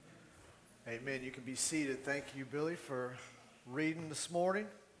Amen. You can be seated. Thank you, Billy, for reading this morning.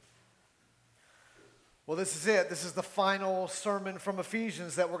 Well, this is it. This is the final sermon from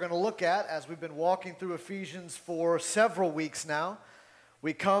Ephesians that we're going to look at as we've been walking through Ephesians for several weeks now.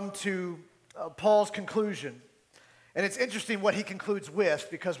 We come to Paul's conclusion. And it's interesting what he concludes with,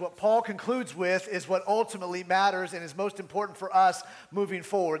 because what Paul concludes with is what ultimately matters and is most important for us moving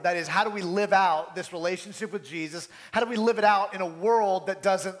forward. That is, how do we live out this relationship with Jesus? How do we live it out in a world that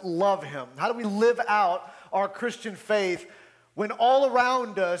doesn't love him? How do we live out our Christian faith when all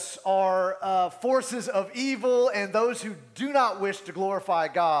around us are forces of evil and those who do not wish to glorify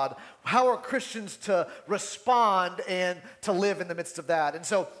God? How are Christians to respond and to live in the midst of that? And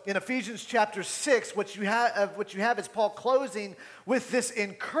so in Ephesians chapter 6, what you have is Paul closing with this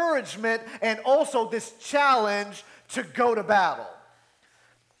encouragement and also this challenge to go to battle.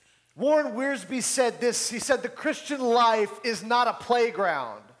 Warren Wiersbe said this. He said, the Christian life is not a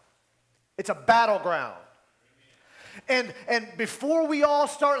playground. It's a battleground. And before we all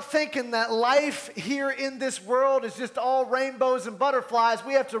start thinking that life here in this world is just all rainbows and butterflies,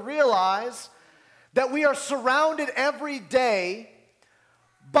 we have to realize that we are surrounded every day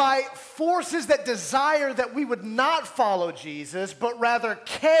by forces that desire that we would not follow Jesus, but rather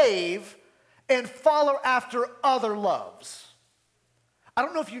cave and follow after other loves. I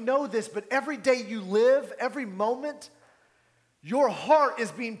don't know if you know this, but every day you live, every moment, your heart is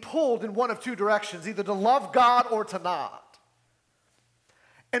being pulled in one of two directions, either to love God or to not.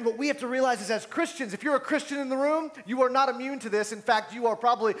 And what we have to realize is, as Christians, if you're a Christian in the room, you are not immune to this. In fact, you are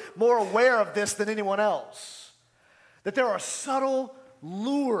probably more aware of this than anyone else. That there are subtle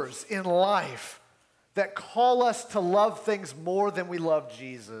lures in life that call us to love things more than we love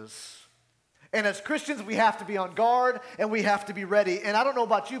Jesus. And as Christians, we have to be on guard and we have to be ready. And I don't know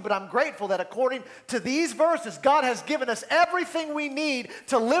about you, but I'm grateful that according to these verses, God has given us everything we need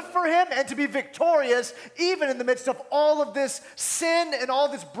to live for him and to be victorious, even in the midst of all of this sin and all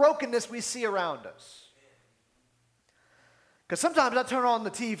this brokenness we see around us. Because sometimes I turn on the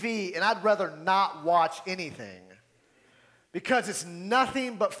TV and I'd rather not watch anything, because it's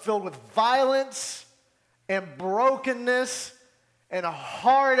nothing but filled with violence and brokenness and a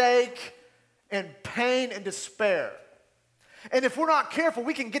heartache and pain and despair. And if we're not careful,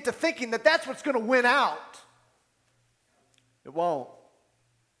 we can get to thinking that that's what's going to win out. It won't.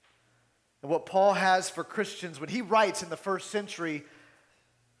 And what Paul has for Christians, when he writes in the first century,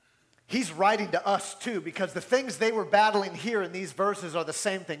 he's writing to us too, because the things they were battling here in these verses are the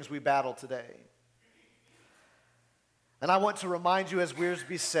same things we battle today. And I want to remind you, as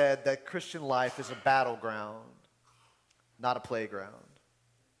Wiersbe said, that Christian life is a battleground, not a playground.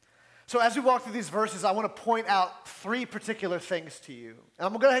 So as we walk through these verses, I want to point out three particular things to you. And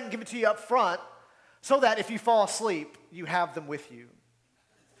I'm going to go ahead and give it to you up front so that if you fall asleep, you have them with you.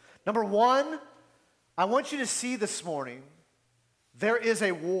 Number one, I want you to see this morning, there is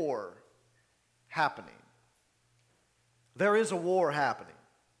a war happening. There is a war happening,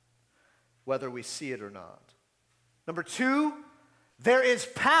 whether we see it or not. Number two, there is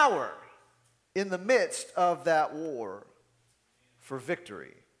power in the midst of that war for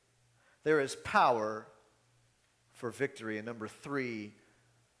victory. There is power for victory. And number three,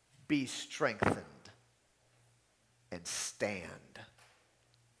 be strengthened and stand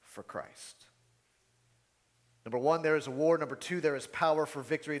for Christ. Number one, there is a war. Number two, there is power for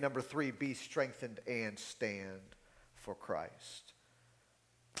victory. Number three, be strengthened and stand for Christ.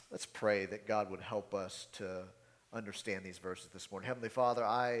 Let's pray that God would help us to understand these verses this morning. Heavenly Father,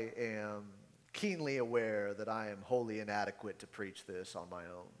 I am keenly aware that I am wholly inadequate to preach this on my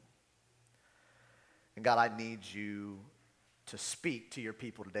own. And God, I need you to speak to your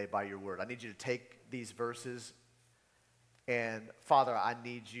people today by your word. I need you to take these verses, and Father, I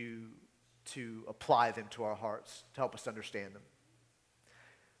need you to apply them to our hearts to help us understand them.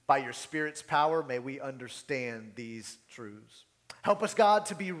 By your Spirit's power, may we understand these truths. Help us, God,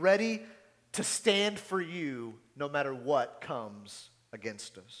 to be ready to stand for you no matter what comes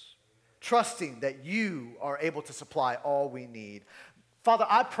against us, trusting that you are able to supply all we need. Father,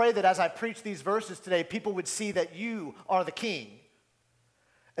 I pray that as I preach these verses today, people would see that you are the King,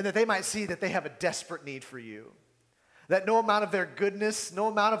 and that they might see that they have a desperate need for you, that no amount of their goodness, no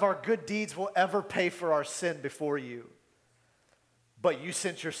amount of our good deeds will ever pay for our sin before you. But you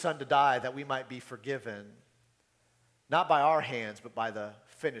sent your Son to die that we might be forgiven, not by our hands, but by the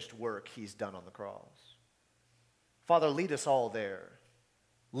finished work he's done on the cross. Father, lead us all there.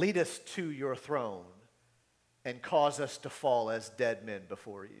 Lead us to your throne and cause us to fall as dead men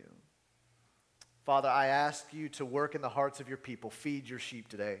before you. Father, I ask you to work in the hearts of your people. Feed your sheep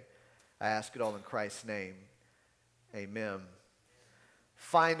today. I ask it all in Christ's name. Amen.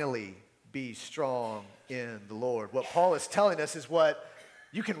 Finally, be strong in the Lord. What Paul is telling us is what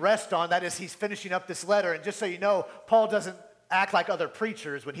you can rest on. That is, he's finishing up this letter. And just so you know, Paul doesn't act like other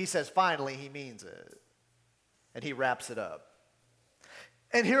preachers. When he says finally, he means it. And he wraps it up.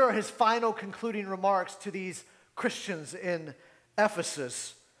 And here are his final concluding remarks to these Christians in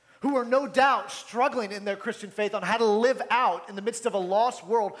Ephesus, who are no doubt struggling in their Christian faith on how to live out in the midst of a lost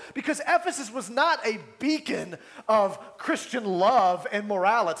world, because Ephesus was not a beacon of Christian love and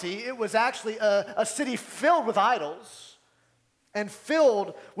morality. It was actually a city filled with idols and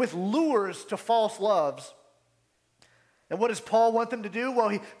filled with lures to false loves. And what does Paul want them to do?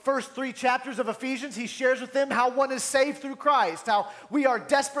 Well, first 3 chapters of Ephesians, he shares with them how one is saved through Christ, how we are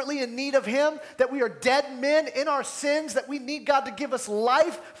desperately in need of him, that we are dead men in our sins, that we need God to give us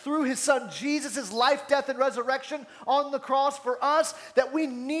life through his son Jesus, his life, death, and resurrection on the cross for us, that we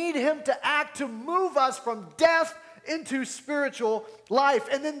need him to act to move us from death into spiritual life.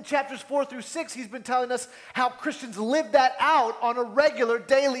 And then chapters 4 through 6, he's been telling us how Christians live that out on a regular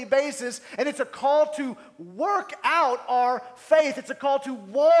daily basis. And it's a call to work out our faith. It's a call to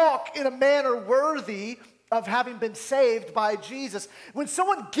walk in a manner worthy of having been saved by Jesus. When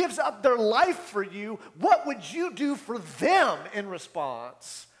someone gives up their life for you, what would you do for them in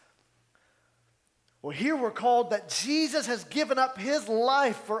response? Well, here we're called that Jesus has given up his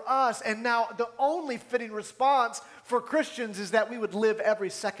life for us, and now the only fitting response for Christians is that we would live every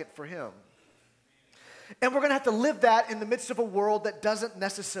second for him. And we're going to have to live that in the midst of a world that doesn't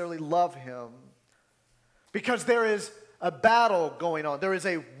necessarily love him, because there is a battle going on. There is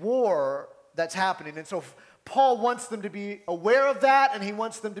a war that's happening. And so Paul wants them to be aware of that, and he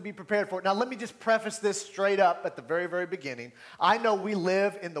wants them to be prepared for it. Now, let me just preface this straight up at the very, very beginning. I know we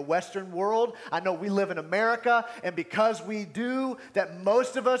live in the Western world. I know we live in America, and because we do, that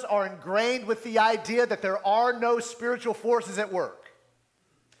most of us are ingrained with the idea that there are no spiritual forces at work.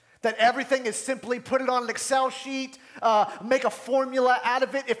 That everything is simply put it on an Excel sheet, make a formula out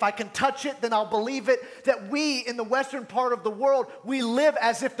of it. If I can touch it, then I'll believe it. That we, in the Western part of the world, we live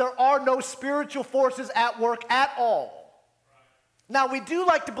as if there are no spiritual forces at work at all. Now, we do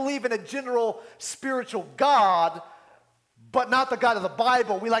like to believe in a general spiritual God, but not the God of the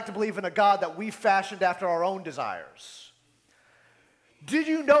Bible. We like to believe in a God that we fashioned after our own desires. Did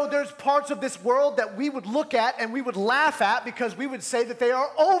you know there's parts of this world that we would look at and we would laugh at because we would say that they are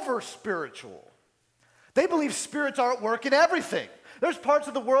over-spiritual? They believe spirits are at work in everything. There's parts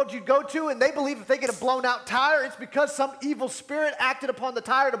of the world you go to and they believe if they get a blown-out tire, it's because some evil spirit acted upon the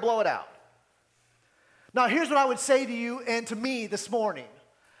tire to blow it out. Now, here's what I would say to you and to me this morning.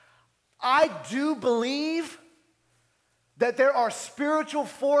 I do believe that there are spiritual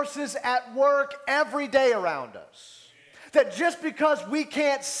forces at work every day around us. That just because we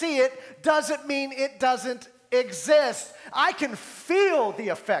can't see it doesn't mean it doesn't exist. I can feel the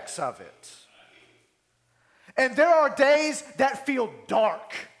effects of it. And there are days that feel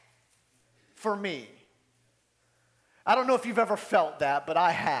dark for me. I don't know if you've ever felt that, but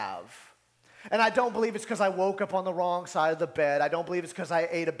I have. And I don't believe it's because I woke up on the wrong side of the bed. I don't believe it's because I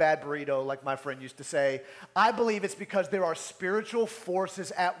ate a bad burrito, like my friend used to say. I believe it's because there are spiritual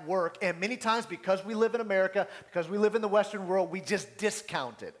forces at work. And many times, because we live in America, because we live in the Western world, we just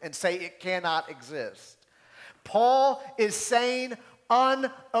discount it and say it cannot exist. Paul is saying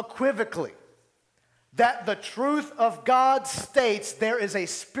unequivocally that the truth of God states there is a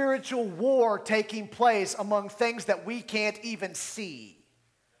spiritual war taking place among things that we can't even see.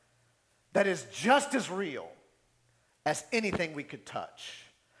 That is just as real as anything we could touch.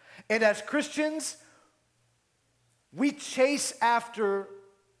 And as Christians, we chase after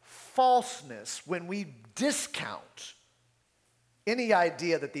falseness when we discount any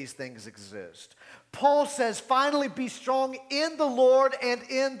idea that these things exist. Paul says, finally be strong in the Lord and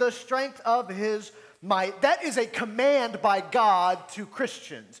in the strength of his might. That is a command by God to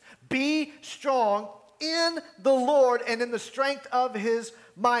Christians. Be strong in the Lord and in the strength of his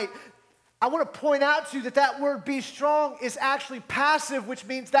might. I want to point out to you that that word be strong is actually passive, which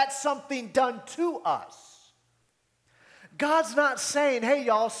means that's something done to us. God's not saying, hey,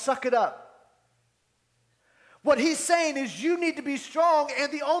 y'all, suck it up. What he's saying is you need to be strong,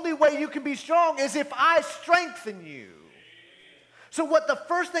 and the only way you can be strong is if I strengthen you. So what the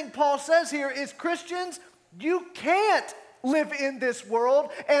first thing Paul says here is, Christians, you can't live in this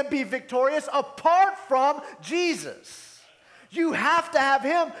world and be victorious apart from Jesus. You have to have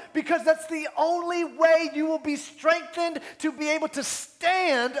him because that's the only way you will be strengthened to be able to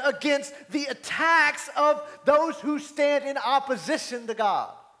stand against the attacks of those who stand in opposition to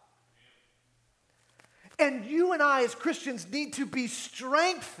God. And you and I as Christians need to be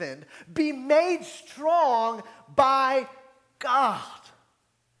strengthened, be made strong by God.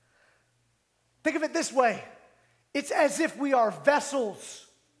 Think of it this way. It's as if we are vessels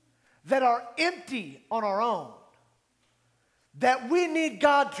that are empty on our own, that we need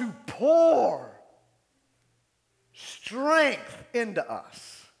God to pour strength into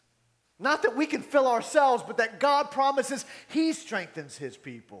us. Not that we can fill ourselves, but that God promises He strengthens His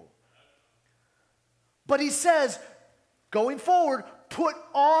people. But He says, going forward, put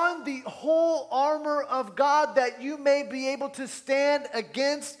on the whole armor of God that you may be able to stand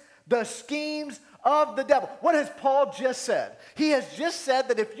against the schemes of the devil. What has Paul just said? He has just said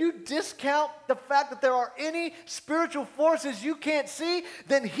that if you discount the fact that there are any spiritual forces you can't see,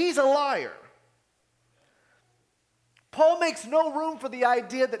 then he's a liar. Paul makes no room for the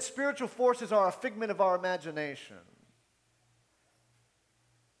idea that spiritual forces are a figment of our imagination.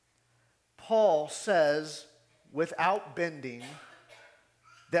 Paul says, without bending,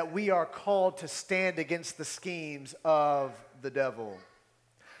 that we are called to stand against the schemes of the devil.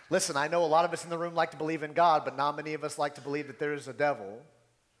 Listen, I know a lot of us in the room like to believe in God, but not many of us like to believe that there is a devil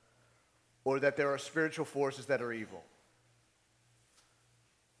or that there are spiritual forces that are evil.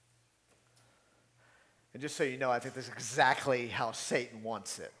 And just so you know, I think this is exactly how Satan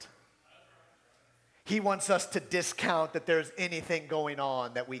wants it. He wants us to discount that there's anything going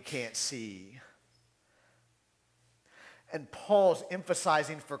on that we can't see. And Paul's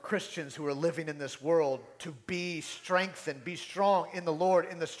emphasizing for Christians who are living in this world to be strengthened, be strong in the Lord,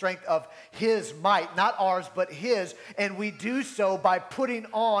 in the strength of His might, not ours, but His. And we do so by putting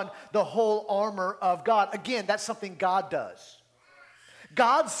on the whole armor of God. Again, that's something God does.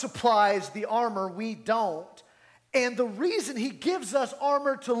 God supplies the armor, we don't. And the reason He gives us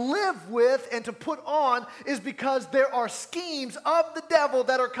armor to live with and to put on is because there are schemes of the devil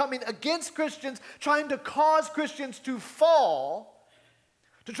that are coming against Christians, trying to cause Christians to fall,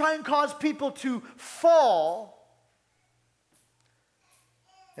 to try and cause people to fall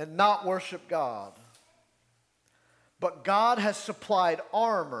and not worship God. But God has supplied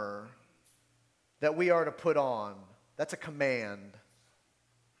armor that we are to put on. That's a command.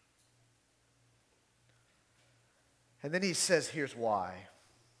 And then he says, here's why.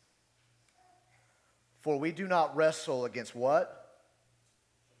 For we do not wrestle against what?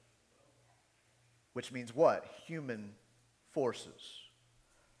 Which means what? Human forces.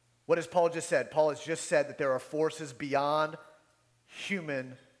 What has Paul just said? Paul has just said that there are forces beyond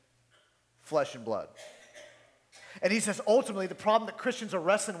human flesh and blood. And he says ultimately the problem that Christians are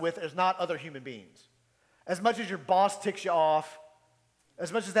wrestling with is not other human beings. As much as your boss ticks you off,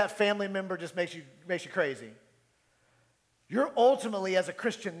 as much as that family member just makes you crazy, you're ultimately, as a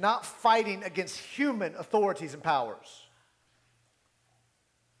Christian, not fighting against human authorities and powers.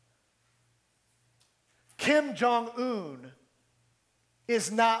 Kim Jong-un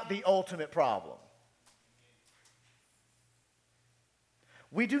is not the ultimate problem.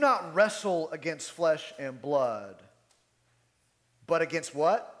 We do not wrestle against flesh and blood, but against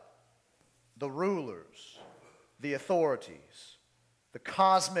what? The rulers, the authorities, the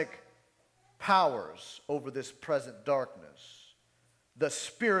cosmic powers over this present darkness, the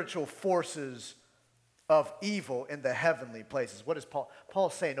spiritual forces of evil in the heavenly places. What is Paul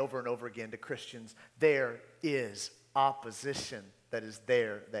saying over and over again to Christians? There is opposition that is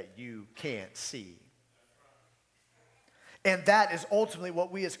there that you can't see. And that is ultimately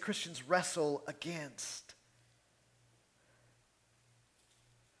what we as Christians wrestle against.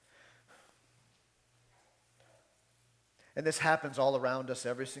 And this happens all around us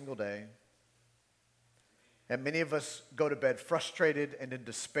every single day. And many of us go to bed frustrated and in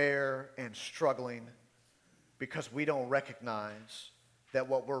despair and struggling because we don't recognize that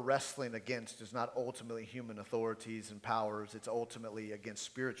what we're wrestling against is not ultimately human authorities and powers. It's ultimately against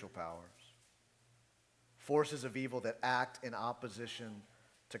spiritual powers. Forces of evil that act in opposition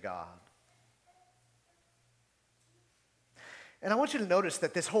to God. And I want you to notice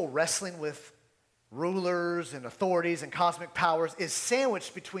that this whole wrestling with rulers and authorities and cosmic powers is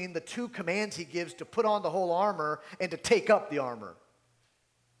sandwiched between the two commands he gives to put on the whole armor and to take up the armor.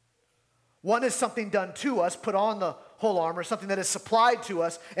 One is something done to us, put on the whole armor, something that is supplied to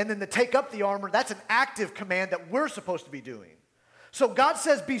us, and then to take up the armor, that's an active command that we're supposed to be doing. So God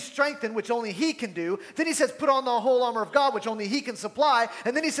says be strengthened, which only He can do. Then He says put on the whole armor of God, which only He can supply.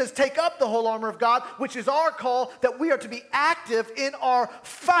 And then He says take up the whole armor of God, which is our call, that we are to be active in our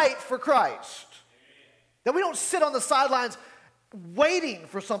fight for Christ. That we don't sit on the sidelines waiting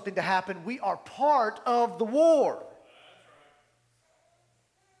for something to happen. We are part of the war.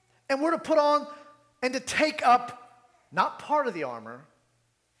 And we're to put on and to take up not part of the armor,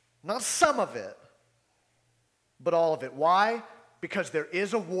 not some of it, but all of it. Why? Because there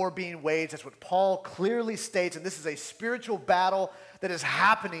is a war being waged. That's what Paul clearly states. And this is a spiritual battle that is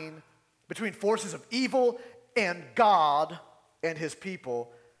happening between forces of evil and God and his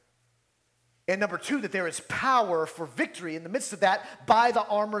people. And number two, that there is power for victory in the midst of that by the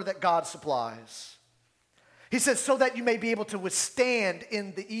armor that God supplies. He says, so that you may be able to withstand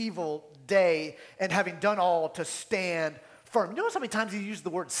in the evil day, and having done all, to stand firm. You notice how many times he used the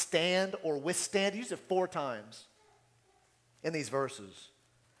word stand or withstand? He used it 4 times in these verses.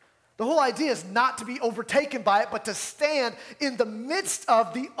 The whole idea is not to be overtaken by it, but to stand in the midst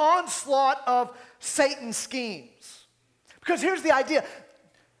of the onslaught of Satan's schemes. Because here's the idea.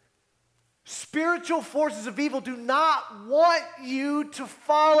 Spiritual forces of evil do not want you to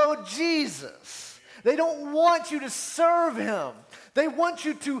follow Jesus. They don't want you to serve him. They want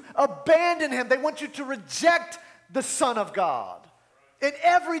you to abandon him. They want you to reject the Son of God. And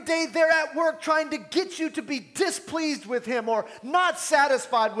every day they're at work trying to get you to be displeased with him, or not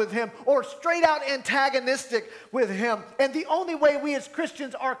satisfied with him, or straight out antagonistic with him. And the only way we as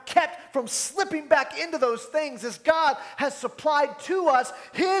Christians are kept from slipping back into those things is God has supplied to us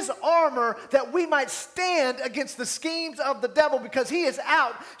his armor that we might stand against the schemes of the devil, because he is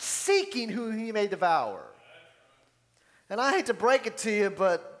out seeking who he may devour. And I hate to break it to you,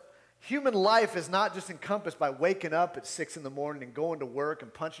 but human life is not just encompassed by waking up at 6 in the morning and going to work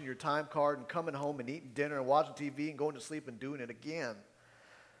and punching your time card and coming home and eating dinner and watching TV and going to sleep and doing it again.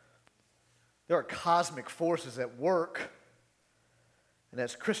 There are cosmic forces at work. And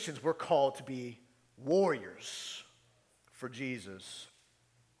as Christians, we're called to be warriors for Jesus,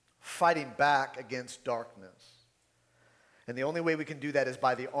 fighting back against darkness. And the only way we can do that is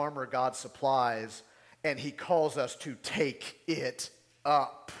by the armor God supplies, and he calls us to take it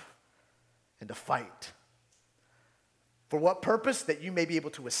up and to fight. For what purpose? That you may be able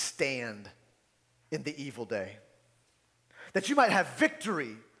to withstand in the evil day. That you might have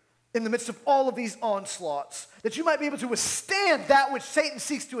victory in the midst of all of these onslaughts. That you might be able to withstand that which Satan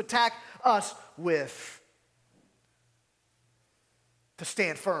seeks to attack us with. To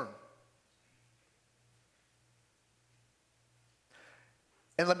stand firm.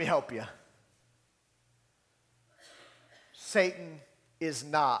 And let me help you. Satan is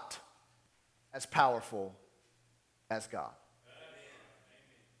not as powerful as God.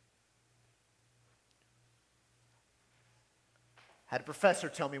 I had a professor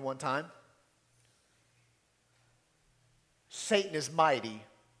tell me one time, Satan is mighty,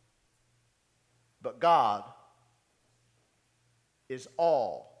 but God is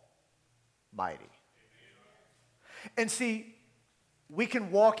almighty. And see, we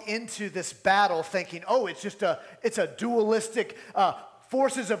can walk into this battle thinking, oh, it's a dualistic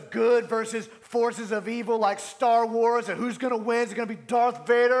forces of good versus forces of evil, like Star Wars, and who's going to win? Is it going to be Darth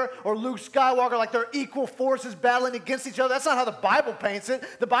Vader or Luke Skywalker? Like they're equal forces battling against each other. That's not how the Bible paints it.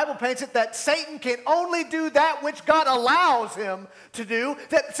 The Bible paints it that Satan can only do that which God allows him to do,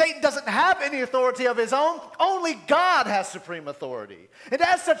 that Satan doesn't have any authority of his own. Only God has supreme authority. And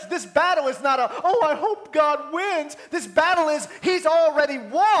as such, this battle is not I hope God wins. This battle is, he's already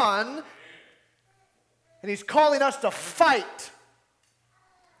won, and he's calling us to fight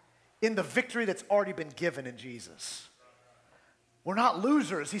in the victory that's already been given in Jesus. We're not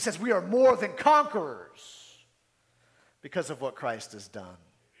losers. He says we are more than conquerors because of what Christ has done.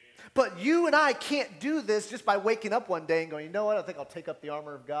 But you and I can't do this just by waking up one day and going, you know what, I think I'll take up the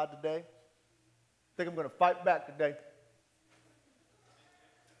armor of God today. I think I'm going to fight back today.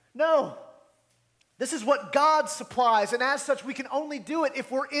 No. This is what God supplies, and as such, we can only do it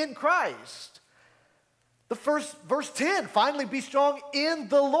if we're in Christ. The first, verse 10, finally be strong in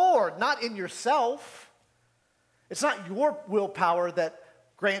the Lord, not in yourself. It's not your willpower that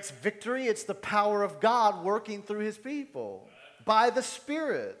grants victory. It's the power of God working through his people by the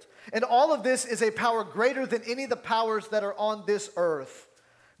Spirit. And all of this is a power greater than any of the powers that are on this earth.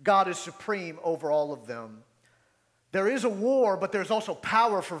 God is supreme over all of them. There is a war, but there's also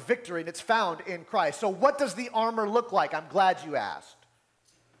power for victory, and it's found in Christ. So what does the armor look like? I'm glad you asked.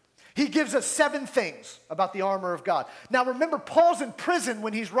 He gives us 7 things about the armor of God. Now remember, Paul's in prison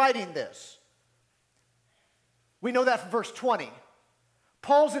when he's writing this. We know that from verse 20.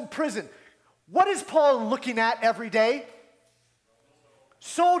 Paul's in prison. What is Paul looking at every day?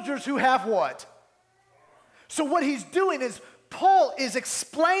 Soldiers who have what? So what he's doing is, Paul is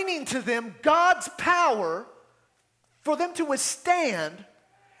explaining to them God's power for them to withstand,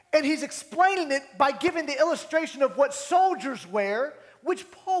 and he's explaining it by giving the illustration of what soldiers wear, which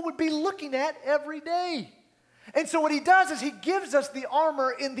Paul would be looking at every day. And so what he does is he gives us the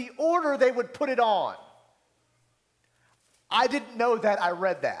armor in the order they would put it on. I didn't know that. I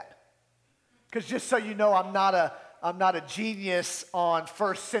read that. Because just so you know, I'm not a genius on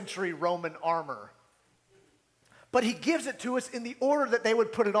first century Roman armor. But he gives it to us in the order that they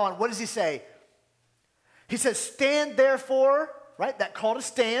would put it on. What does he say? He says, stand therefore, right? That call to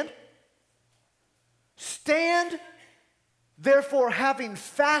stand. Stand therefore, having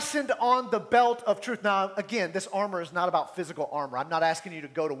fastened on the belt of truth. Now, again, this armor is not about physical armor. I'm not asking you to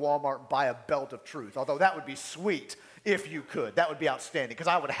go to Walmart and buy a belt of truth, although that would be sweet if you could. That would be outstanding because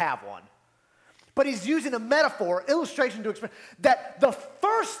I would have one. But he's using a metaphor, illustration to explain that the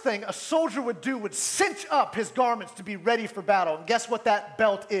first thing a soldier would do would cinch up his garments to be ready for battle. And guess what that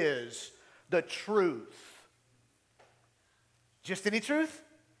belt is? The truth. Just any truth?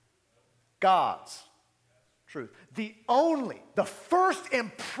 God's truth. The first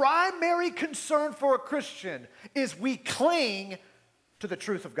and primary concern for a Christian is we cling to the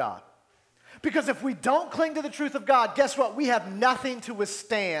truth of God. Because if we don't cling to the truth of God, guess what? We have nothing to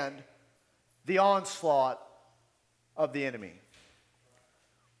withstand the onslaught of the enemy.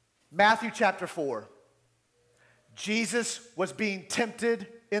 Matthew chapter 4. Jesus was being tempted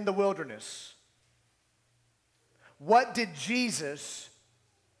in the wilderness. What did Jesus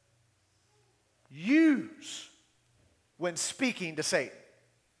use when speaking to Satan?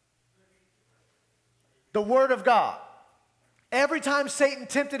 The Word of God. Every time Satan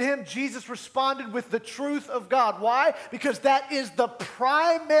tempted him, Jesus responded with the truth of God. Why? Because that is the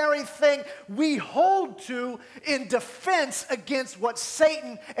primary thing we hold to in defense against what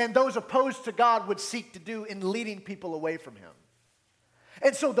Satan and those opposed to God would seek to do in leading people away from him.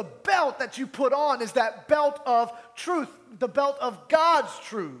 And so the belt that you put on is that belt of truth, the belt of God's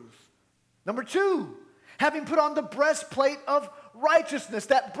truth. Number 2, having put on the breastplate of righteousness,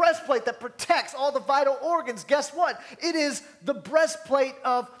 that breastplate that protects all the vital organs. Guess what? It is the breastplate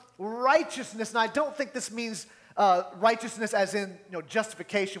of righteousness. And I don't think this means righteousness as in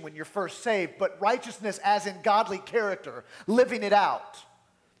justification when you're first saved, but righteousness as in godly character, living it out.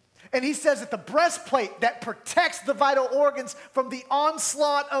 And he says that the breastplate that protects the vital organs from the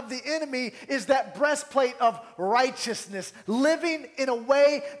onslaught of the enemy is that breastplate of righteousness, living in a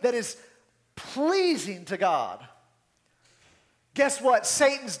way that is pleasing to God. Guess what?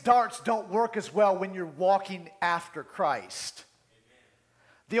 Satan's darts don't work as well when you're walking after Christ.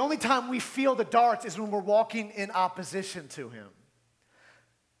 The only time we feel the darts is when we're walking in opposition to him.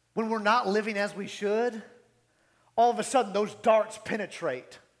 When we're not living as we should, all of a sudden those darts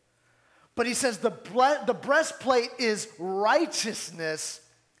penetrate. But he says the breastplate is righteousness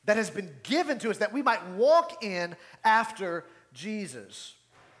that has been given to us that we might walk in after Jesus.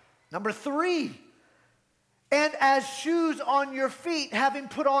 Number 3, and as shoes on your feet, having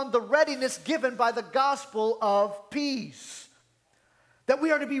put on the readiness given by the gospel of peace. That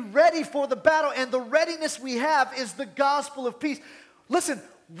we are to be ready for the battle, and the readiness we have is the gospel of peace. Listen,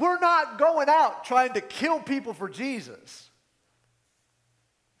 we're not going out trying to kill people for Jesus.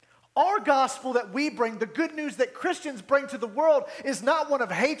 Our gospel that we bring, the good news that Christians bring to the world, is not one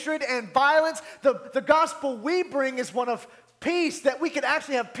of hatred and violence. The gospel we bring is one of peace, that we can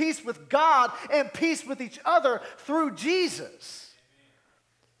actually have peace with God and peace with each other through Jesus.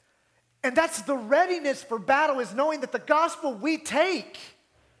 And that's the readiness for battle, is knowing that the gospel we take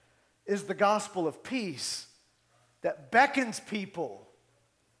is the gospel of peace that beckons people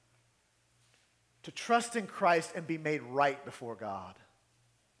to trust in Christ and be made right before God.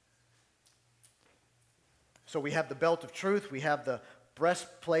 So we have the belt of truth, we have the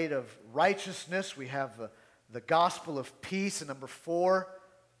breastplate of righteousness, we have the gospel of peace, and number 4,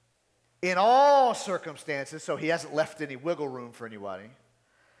 in all circumstances, so he hasn't left any wiggle room for anybody.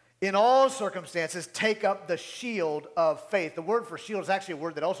 In all circumstances, take up the shield of faith. The word for shield is actually a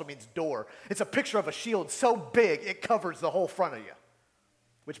word that also means door. It's a picture of a shield so big it covers the whole front of you,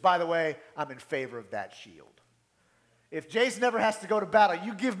 which, by the way, I'm in favor of that shield. If Jason ever has to go to battle,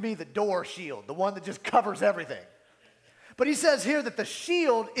 you give me the door shield, the one that just covers everything. But he says here that the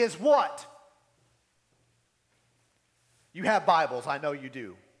shield is what? You have Bibles, I know you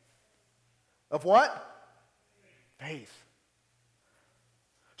do. Of what? Faith.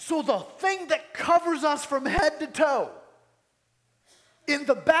 So the thing that covers us from head to toe in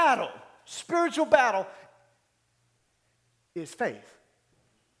the battle, spiritual battle, is faith.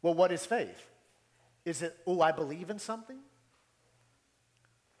 Well, what is faith? Is it, I believe in something?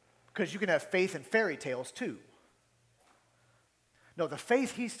 Because you can have faith in fairy tales too. No, the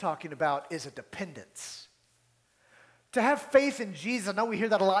faith he's talking about is a dependence. To have faith in Jesus, I know we hear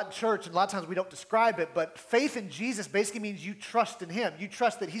that a lot in church, and a lot of times we don't describe it, but faith in Jesus basically means you trust in him. You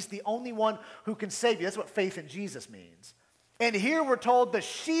trust that he's the only one who can save you. That's what faith in Jesus means. And here we're told the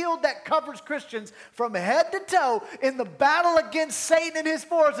shield that covers Christians from head to toe in the battle against Satan and his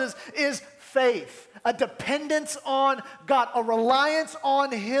forces is faith, a dependence on God, a reliance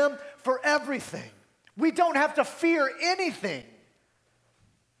on him for everything. We don't have to fear anything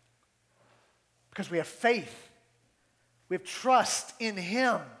because we have faith. We have trust in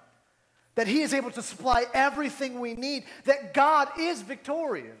Him that He is able to supply everything we need, that God is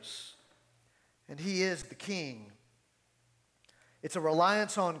victorious and He is the King. It's a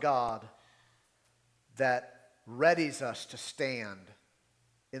reliance on God that readies us to stand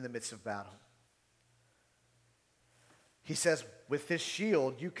in the midst of battle. He says, with this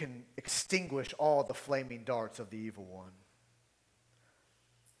shield, you can extinguish all the flaming darts of the evil one.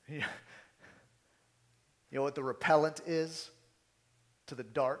 You know what the repellent is to the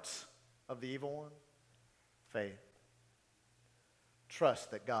darts of the evil one? Faith.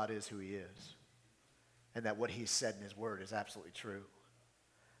 Trust that God is who He is and that what He said in His word is absolutely true.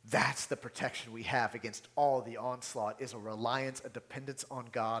 That's the protection we have against all the onslaught, is a reliance, a dependence on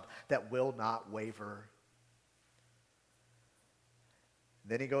God that will not waver.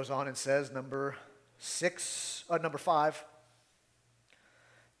 Then he goes on and says, number 5,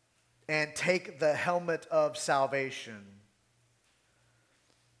 and take the helmet of salvation.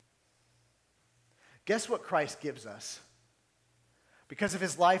 Guess what Christ gives us? Because of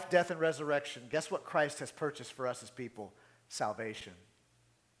His life, death, and resurrection, guess what Christ has purchased for us as people? Salvation.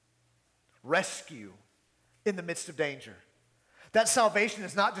 Rescue in the midst of danger. That salvation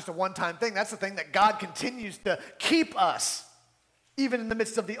is not just a one-time thing. That's the thing that God continues to keep us even in the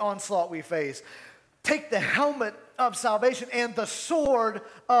midst of the onslaught we face. Take the helmet of salvation and the sword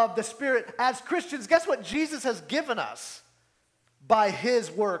of the Spirit. As Christians, guess what Jesus has given us by His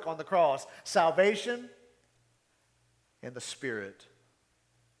work on the cross? Salvation and the Spirit.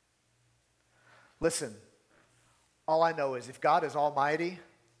 Listen, all I know is if God is almighty,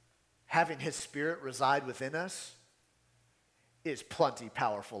 having His Spirit reside within us is plenty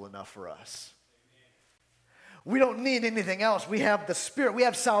powerful enough for us. We don't need anything else. We have the Spirit. We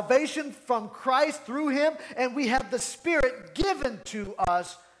have salvation from Christ through Him, and we have the Spirit given to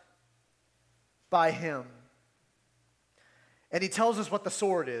us by Him. And He tells us what the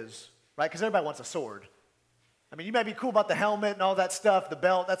sword is, right? Because everybody wants a sword. I mean, you might be cool about the helmet and all that stuff, the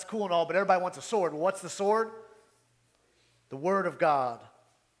belt, that's cool and all, but everybody wants a sword. Well, what's the sword? The Word of God.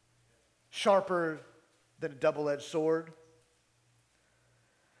 Sharper than a double-edged sword.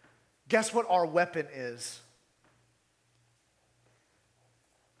 Guess what our weapon is?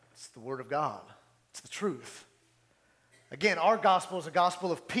 It's the Word of God. It's the truth. Again, our gospel is a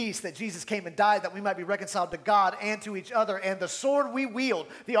gospel of peace, that Jesus came and died that we might be reconciled to God and to each other. And the sword we wield,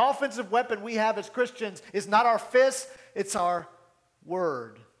 the offensive weapon we have as Christians, is not our fists, it's our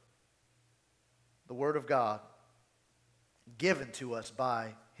word. The Word of God, given to us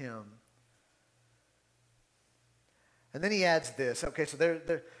by Him. And then he adds this. Okay, so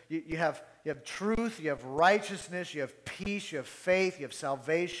you have truth, you have righteousness, you have peace, you have faith, you have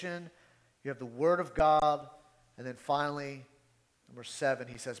salvation, you have the Word of God. And then finally, number 7,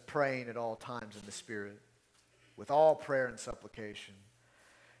 he says, praying at all times in the Spirit, with all prayer and supplication.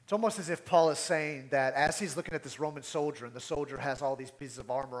 It's almost as if Paul is saying that as he's looking at this Roman soldier, and the soldier has all these pieces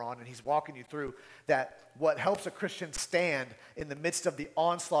of armor on, and he's walking you through that what helps a Christian stand in the midst of the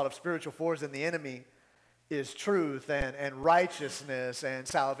onslaught of spiritual forces and the enemy is truth and righteousness and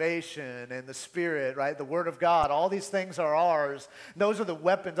salvation and the Spirit, right? The Word of God. All these things are ours. Those are the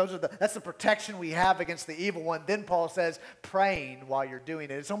weapons. That's the protection we have against the evil one. Then Paul says, praying while you're doing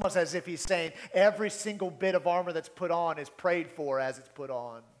it. It's almost as if he's saying every single bit of armor that's put on is prayed for as it's put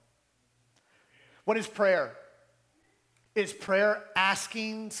on. What is prayer? Is prayer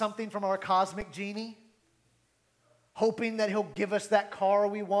asking something from our cosmic genie? Hoping that He'll give us that car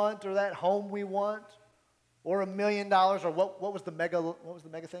we want or that home we want? Or $1 million, or what was the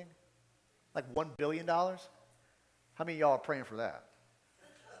mega thing? Like $1 billion? How many of y'all are praying for that?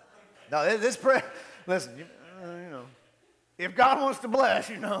 No, this prayer, listen, if God wants to bless,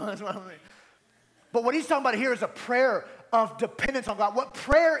 that's what I mean. But what he's talking about here is a prayer of dependence on God. What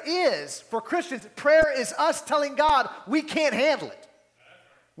prayer is for Christians, prayer is us telling God we can't handle it.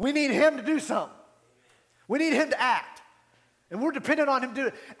 We need Him to do something. We need Him to act. And we're dependent on Him to do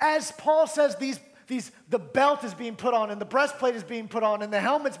it. As Paul says, the belt is being put on and the breastplate is being put on and the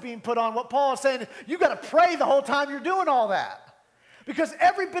helmet's being put on. What Paul is saying is you've got to pray the whole time you're doing all that. Because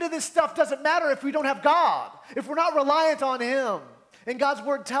every bit of this stuff doesn't matter if we don't have God, if we're not reliant on Him. And God's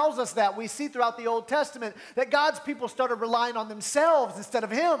Word tells us that. We see throughout the Old Testament that God's people started relying on themselves instead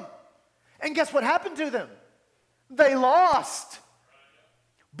of Him. And guess what happened to them? They lost.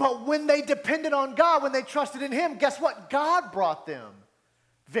 But when they depended on God, when they trusted in Him, guess what? God brought them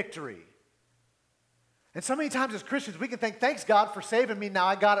victory. And so many times as Christians, we can think, thanks God for saving me, now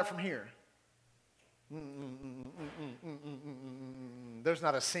I got it from here. There's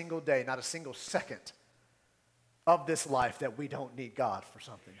not a single day, not a single second of this life that we don't need God for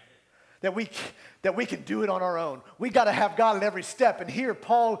something. That we can do it on our own. We got to have God at every step. And here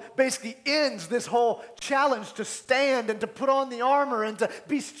Paul basically ends this whole challenge to stand and to put on the armor and to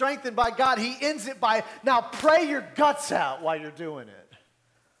be strengthened by God. He ends it by, now pray your guts out while you're doing it.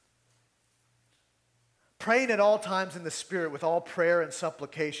 Praying at all times in the Spirit with all prayer and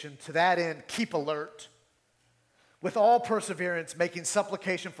supplication. To that end, keep alert. With all perseverance, making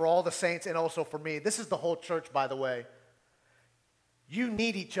supplication for all the saints and also for me. This is the whole church, by the way. You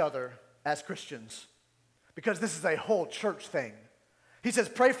need each other as Christians, because this is a whole church thing. He says,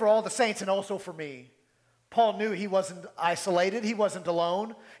 pray for all the saints and also for me. Paul knew he wasn't isolated. He wasn't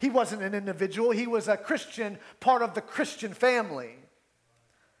alone. He wasn't an individual. He was a Christian, part of the Christian family,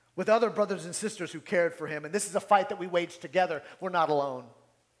 with other brothers and sisters who cared for him. And this is a fight that we wage together. We're not alone.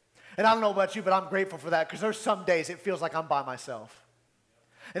 And I don't know about you, but I'm grateful for that, because there's some days it feels like I'm by myself.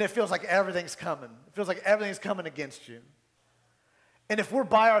 And it feels like everything's coming. It feels like everything's coming against you. And if we're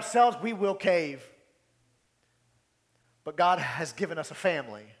by ourselves, we will cave. But God has given us a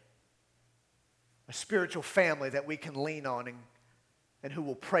family, a spiritual family that we can lean on and who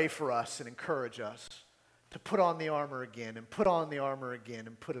will pray for us and encourage us to put on the armor again and put on the armor again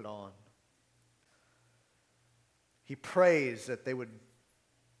and put it on. He prays that they would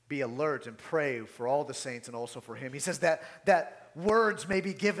be alert and pray for all the saints and also for him. He says that words may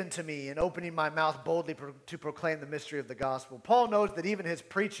be given to me in opening my mouth boldly to proclaim the mystery of the gospel. Paul knows that even his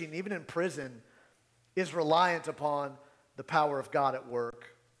preaching, even in prison, is reliant upon the power of God at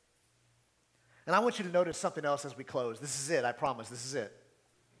work. And I want you to notice something else as we close. This is it, I promise. This is it.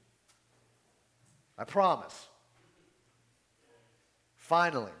 I promise.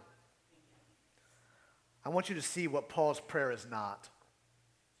 Finally, I want you to see what Paul's prayer is not.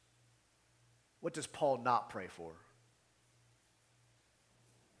 What does Paul not pray for?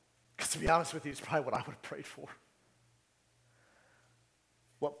 Because to be honest with you, it's probably what I would have prayed for.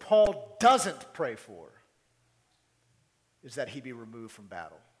 What Paul doesn't pray for is that he be removed from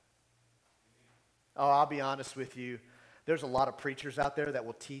battle. Oh, I'll be honest with you. There's a lot of preachers out there that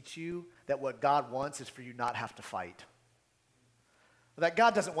will teach you that what God wants is for you not have to fight. That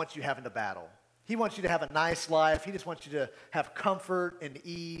God doesn't want you having to battle. He wants you to have a nice life. He just wants you to have comfort and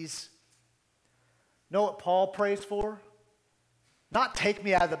ease. Know what Paul prays for? Not take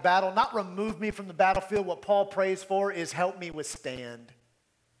me out of the battle, not remove me from the battlefield. What Paul prays for is help me withstand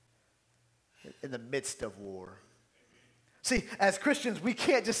in the midst of war. See, as Christians, we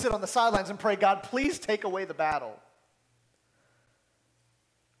can't just sit on the sidelines and pray, God, please take away the battle.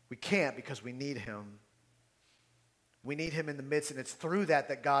 We can't, because we need him. We need him in the midst, and it's through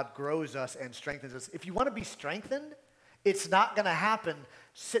that God grows us and strengthens us. If you want to be strengthened, it's not going to happen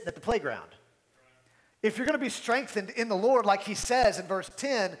sitting at the playground. If you're going to be strengthened in the Lord, like he says in verse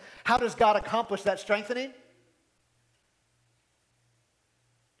 10, how does God accomplish that strengthening?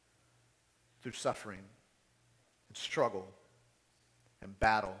 Through suffering and struggle and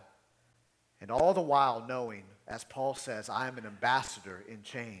battle. And all the while knowing, as Paul says, I am an ambassador in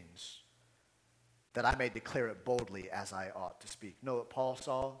chains, that I may declare it boldly as I ought to speak. Know what Paul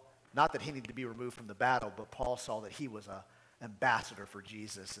saw? Not that he needed to be removed from the battle, but Paul saw that he was an ambassador for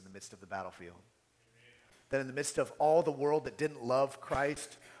Jesus in the midst of the battlefield. That in the midst of all the world that didn't love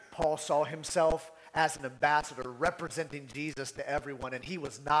Christ, Paul saw himself as an ambassador representing Jesus to everyone, and he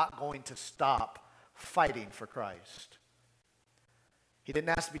was not going to stop fighting for Christ. He didn't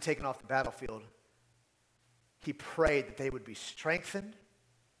ask to be taken off the battlefield. He prayed that they would be strengthened,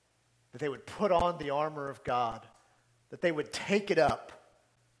 that they would put on the armor of God, that they would take it up,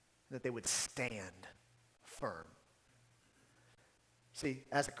 and that they would stand firm. See,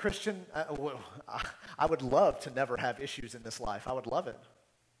 as a Christian, I would love to never have issues in this life. I would love it.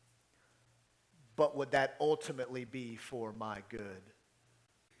 But would that ultimately be for my good?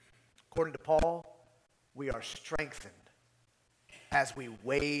 According to Paul, we are strengthened as we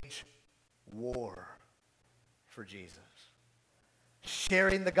wage war for Jesus.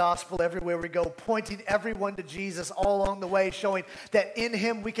 Sharing the gospel everywhere we go, pointing everyone to Jesus all along the way, showing that in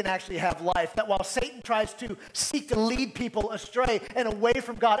him we can actually have life. That while Satan tries to seek to lead people astray and away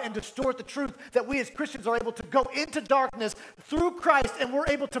from God and distort the truth, that we as Christians are able to go into darkness through Christ, and we're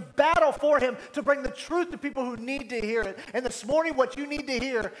able to battle for him to bring the truth to people who need to hear it. And this morning what you need to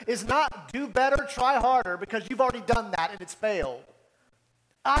hear is not do better, try harder, because you've already done that and it's failed.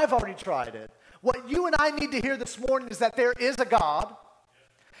 I've already tried it. What you and I need to hear this morning is that there is a God.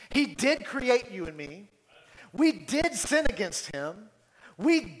 He did create you and me. We did sin against him.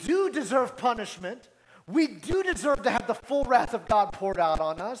 We do deserve punishment. We do deserve to have the full wrath of God poured out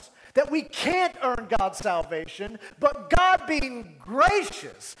on us, that we can't earn God's salvation, but God being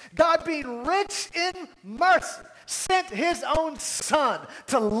gracious, God being rich in mercy, sent his own son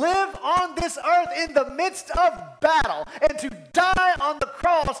to live on this earth in the midst of battle and to die on the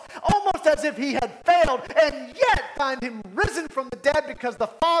cross almost as if he had failed, and yet find him risen from the dead because the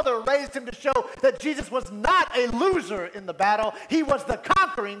Father raised him to show that Jesus was not a loser in the battle. He was the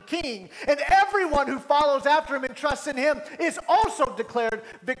conquering king, and everyone who follows after him and trusts in him is also declared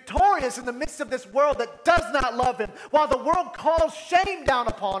victorious in the midst of this world that does not love him. While the world calls shame down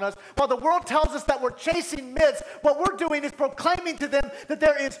upon us, while the world tells us that we're chasing myths, what we're doing is proclaiming to them that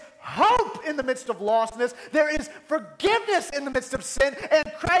there is hope in the midst of lostness, there is forgiveness in the midst of sin,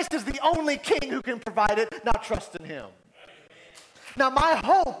 and Christ is the only king who can provide it. Now trust in him. Now, my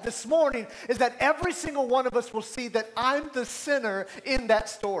hope this morning is that every single one of us will see that I'm the sinner in that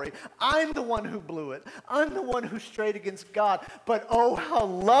story. I'm the one who blew it. I'm the one who strayed against God. But oh, how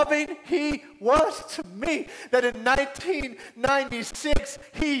loving he was to me that in 1996,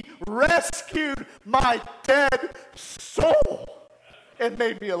 he rescued my dead soul and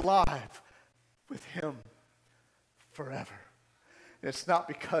made me alive with him forever. And it's not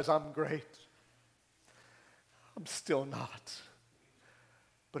because I'm great. I'm still not.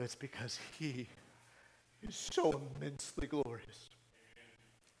 But it's because he is so immensely glorious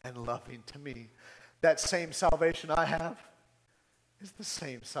and loving to me. That same salvation I have is the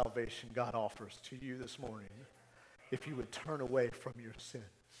same salvation God offers to you this morning if you would turn away from your sins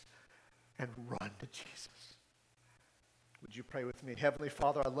and run to Jesus. Would you pray with me? Heavenly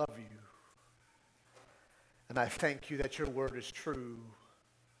Father, I love you. And I thank you that your word is true.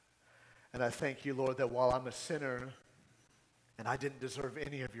 And I thank you, Lord, that while I'm a sinner, and I didn't deserve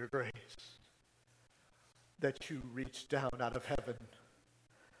any of your grace, that you reached down out of heaven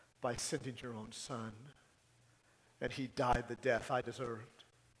by sending your own son, and he died the death I deserved.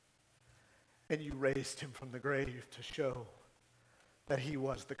 And you raised him from the grave to show that he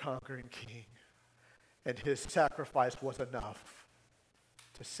was the conquering king, and his sacrifice was enough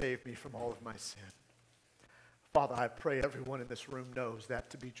to save me from all of my sin. Father, I pray everyone in this room knows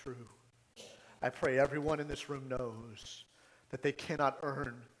that to be true. I pray everyone in this room knows that they cannot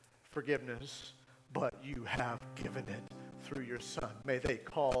earn forgiveness, but you have given it through your Son. May they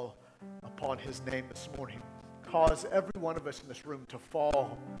call upon his name this morning. Cause every one of us in this room to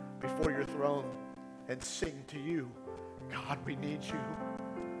fall before your throne and sing to you. God, we need you.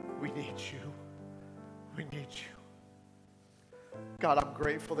 We need you. We need you. God, I'm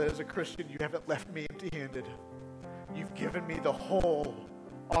grateful that as a Christian, you haven't left me empty-handed. You've given me the whole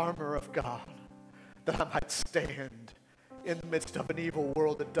armor of God that I might stand in the midst of an evil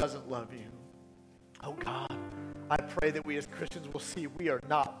world that doesn't love you. Oh God, I pray that we as Christians will see we are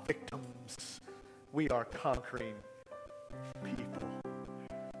not victims. We are conquering people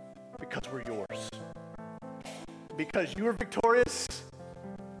because we're yours. Because you are victorious,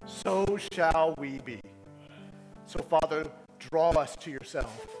 so shall we be. So Father, draw us to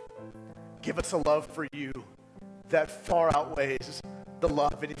yourself. Give us a love for you that far outweighs the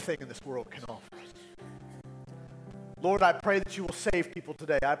love anything in this world can offer us. Lord, I pray that you will save people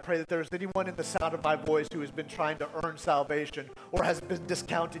today. I pray that there's anyone in the sound of my voice who has been trying to earn salvation or has been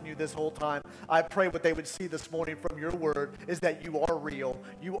discounting you this whole time. I pray what they would see this morning from your word is that you are real.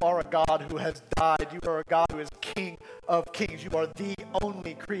 You are a God who has died. You are a God who is King of kings. You are the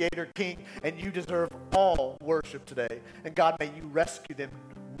only creator king, and you deserve all worship today. And God, may you rescue them,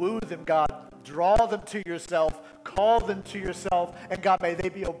 woo them, God. Draw them to yourself, call them to yourself, and God, may they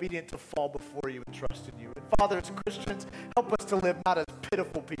be obedient to fall before you and trust in you. And Father, as Christians, help us to live not as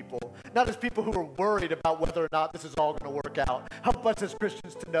pitiful people, not as people who are worried about whether or not this is all going to work out. Help us as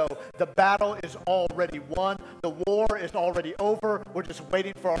Christians to know the battle is already won, the war is already over. We're just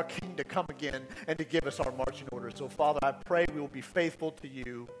waiting for our King to come again and to give us our marching orders. So Father, I pray we will be faithful to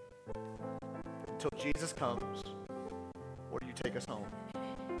you until Jesus comes or you take us home.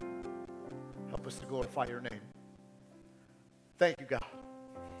 Help us to glorify your name. Thank you, God.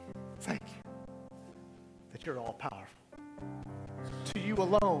 Thank you that you're all powerful. To you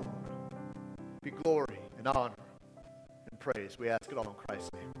alone be glory and honor and praise. We ask it all in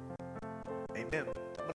Christ's name. Amen.